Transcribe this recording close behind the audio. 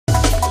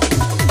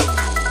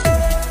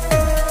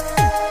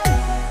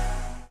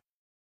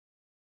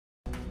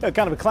Kind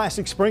of a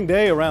classic spring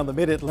day around the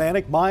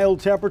mid-Atlantic.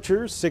 Mild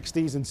temperatures,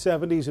 60s and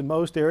 70s in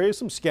most areas.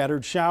 Some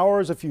scattered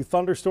showers, a few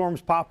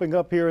thunderstorms popping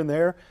up here and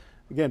there.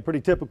 Again,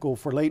 pretty typical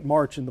for late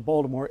March in the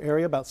Baltimore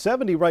area. About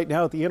 70 right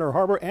now at the Inner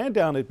Harbor and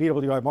down at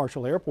BWI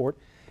Marshall Airport.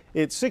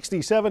 It's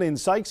 67 in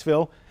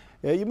Sykesville.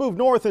 You move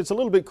north, it's a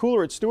little bit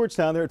cooler at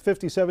Stewartstown there at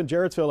 57.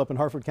 Jarrettsville up in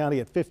Harford County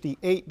at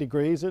 58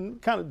 degrees.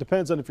 And kind of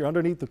depends on if you're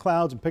underneath the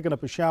clouds and picking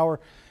up a shower.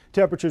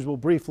 Temperatures will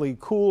briefly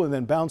cool and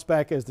then bounce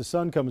back as the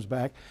sun comes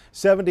back.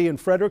 70 in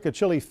Frederick, a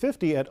chilly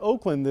 50 at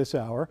Oakland this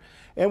hour.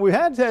 And we've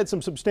had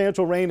some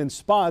substantial rain in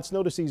spots.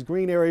 Notice these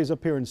green areas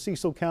up here in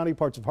Cecil County,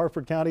 parts of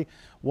Harford County.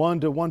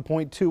 1 to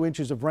 1.2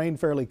 inches of rain,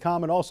 fairly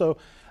common. Also,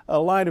 a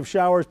line of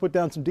showers put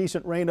down some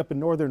decent rain up in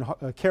northern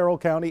Carroll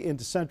County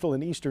into central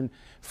and eastern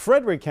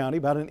Frederick County,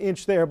 about an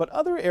inch there. But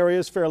other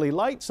areas fairly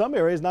light. Some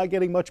areas not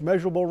getting much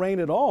measurable rain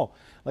at all,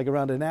 like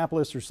around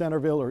Annapolis or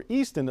Centerville or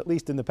Easton, at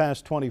least in the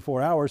past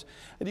 24 hours.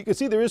 And you can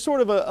see there is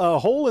sort of a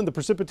hole in the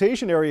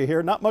precipitation area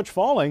here, not much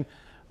falling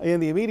in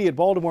the immediate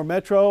Baltimore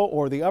metro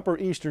or the upper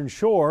eastern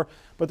shore,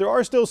 but there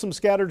are still some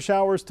scattered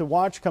showers to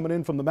watch coming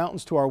in from the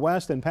mountains to our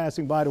west and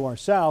passing by to our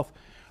south,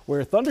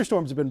 where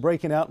thunderstorms have been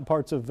breaking out in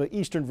parts of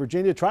eastern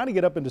Virginia, trying to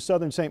get up into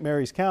southern St.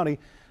 Mary's County.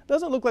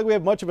 Doesn't look like we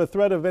have much of a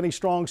threat of any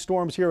strong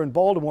storms here in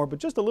Baltimore, but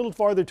just a little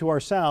farther to our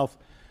south,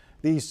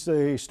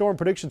 the Storm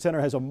Prediction Center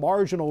has a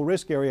marginal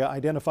risk area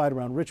identified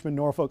around Richmond,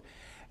 Norfolk,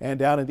 and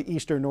down into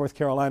eastern North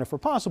Carolina for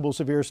possible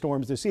severe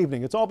storms this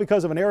evening. It's all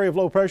because of an area of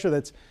low pressure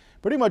that's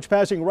pretty much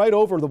passing right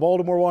over the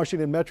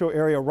Baltimore-Washington metro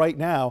area right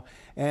now,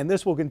 and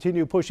this will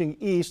continue pushing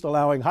east,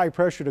 allowing high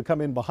pressure to come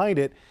in behind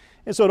it.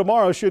 And so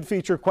tomorrow should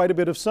feature quite a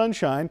bit of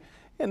sunshine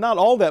and not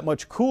all that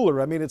much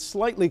cooler. I mean, it's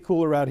slightly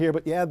cooler out here,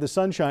 but you add the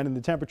sunshine and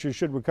the temperatures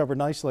should recover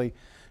nicely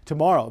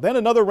tomorrow. Then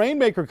another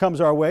rainmaker comes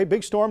our way.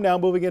 Big storm now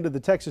moving into the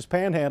Texas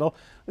Panhandle.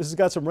 This has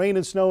got some rain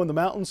and snow in the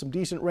mountains, some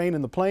decent rain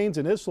in the plains,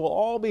 and this will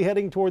all be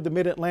heading toward the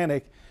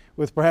mid-Atlantic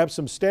with perhaps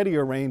some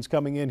steadier rains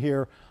coming in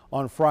here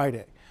on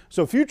Friday.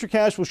 So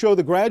Futurecast will show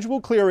the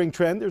gradual clearing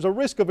trend. There's a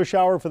risk of a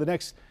shower for the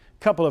next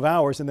couple of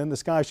hours, and then the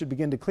sky should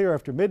begin to clear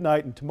after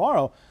midnight. And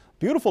tomorrow,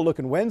 beautiful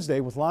looking Wednesday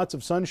with lots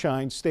of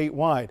sunshine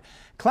statewide.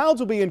 Clouds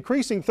will be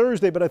increasing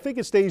Thursday, but I think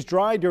it stays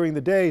dry during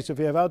the day. So if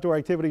you have outdoor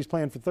activities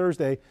planned for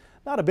Thursday,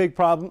 not a big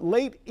problem.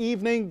 Late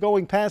evening,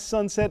 going past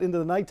sunset into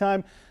the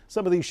nighttime,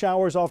 some of these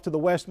showers off to the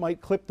west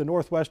might clip the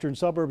northwestern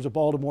suburbs of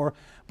Baltimore.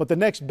 But the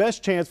next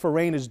best chance for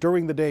rain is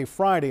during the day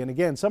Friday. And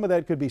again, some of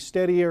that could be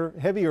steadier,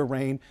 heavier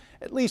rain,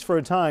 at least for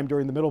a time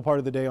during the middle part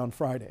of the day on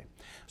Friday.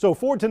 So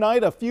for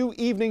tonight, a few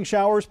evening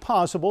showers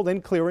possible, then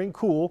clearing,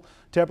 cool.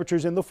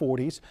 Temperatures in the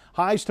 40s.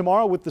 Highs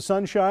tomorrow with the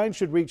sunshine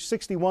should reach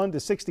 61 to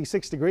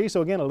 66 degrees.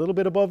 So again, a little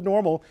bit above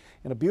normal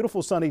and a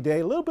beautiful sunny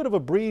day. A little bit of a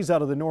breeze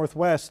out of the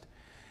northwest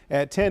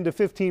at 10 to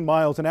 15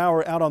 miles an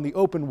hour out on the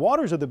open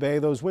waters of the bay.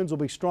 Those winds will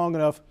be strong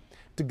enough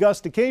to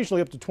gust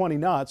occasionally up to 20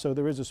 knots, so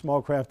there is a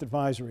small craft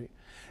advisory.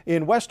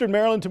 In western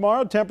Maryland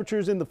tomorrow,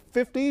 temperatures in the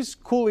 50s,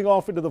 cooling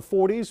off into the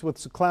 40s with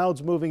some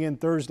clouds moving in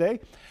Thursday.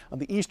 On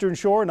the eastern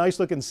shore, nice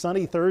looking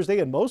sunny Thursday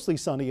and mostly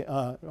sunny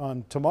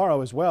on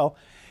tomorrow as well.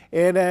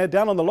 And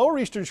down on the lower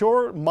eastern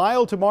shore,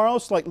 mild tomorrow,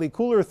 slightly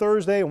cooler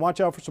Thursday, and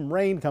watch out for some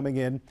rain coming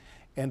in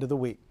end of the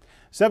week.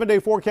 7-day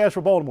forecast for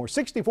Baltimore,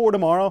 64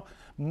 tomorrow,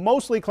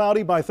 mostly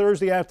cloudy by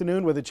Thursday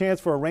afternoon with a chance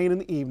for a rain in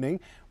the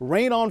evening.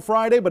 Rain on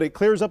Friday, but it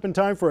clears up in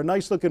time for a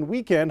nice looking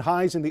weekend,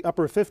 highs in the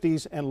upper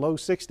 50s and low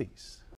 60s.